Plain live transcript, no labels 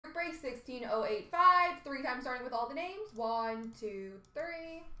break 16085. 3 times starting with all the names. 1, 2, 3.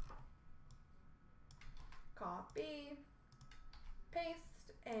 Copy. Paste.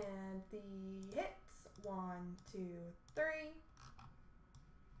 And the hits. 1, 2, 3.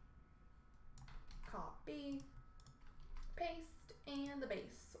 Copy. Paste. And the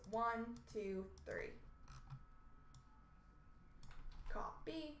base. 1, 2, 3.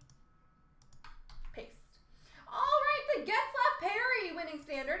 Copy. Paste. All right, the Getzlaff Perry winning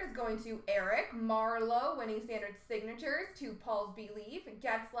standard is going to Eric. Marlowe winning standard signatures to Paul's Belief.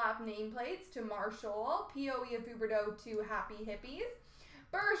 Getzlaff nameplates to Marshall. POE of Huberdeau to Happy Hippies.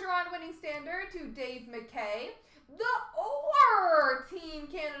 Bergeron winning standard to Dave McKay. The Orr Team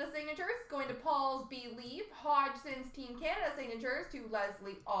Canada signatures going to Paul's Belief. Hodgson's Team Canada signatures to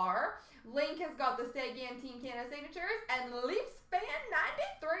Leslie R. Link has got the Sagan Team Canada signatures. And Leafs Fan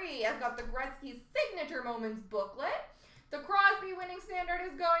 93 has got the Gretzky Signature Moments booklet. The Crosby winning standard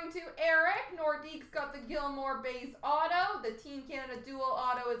is going to Eric. Nordique's got the Gilmore base auto. The Team Canada dual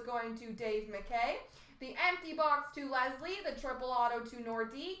auto is going to Dave McKay. The empty box to Leslie, the triple auto to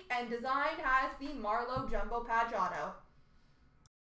Nordique, and Design has the Marlowe Jumbo Patch auto.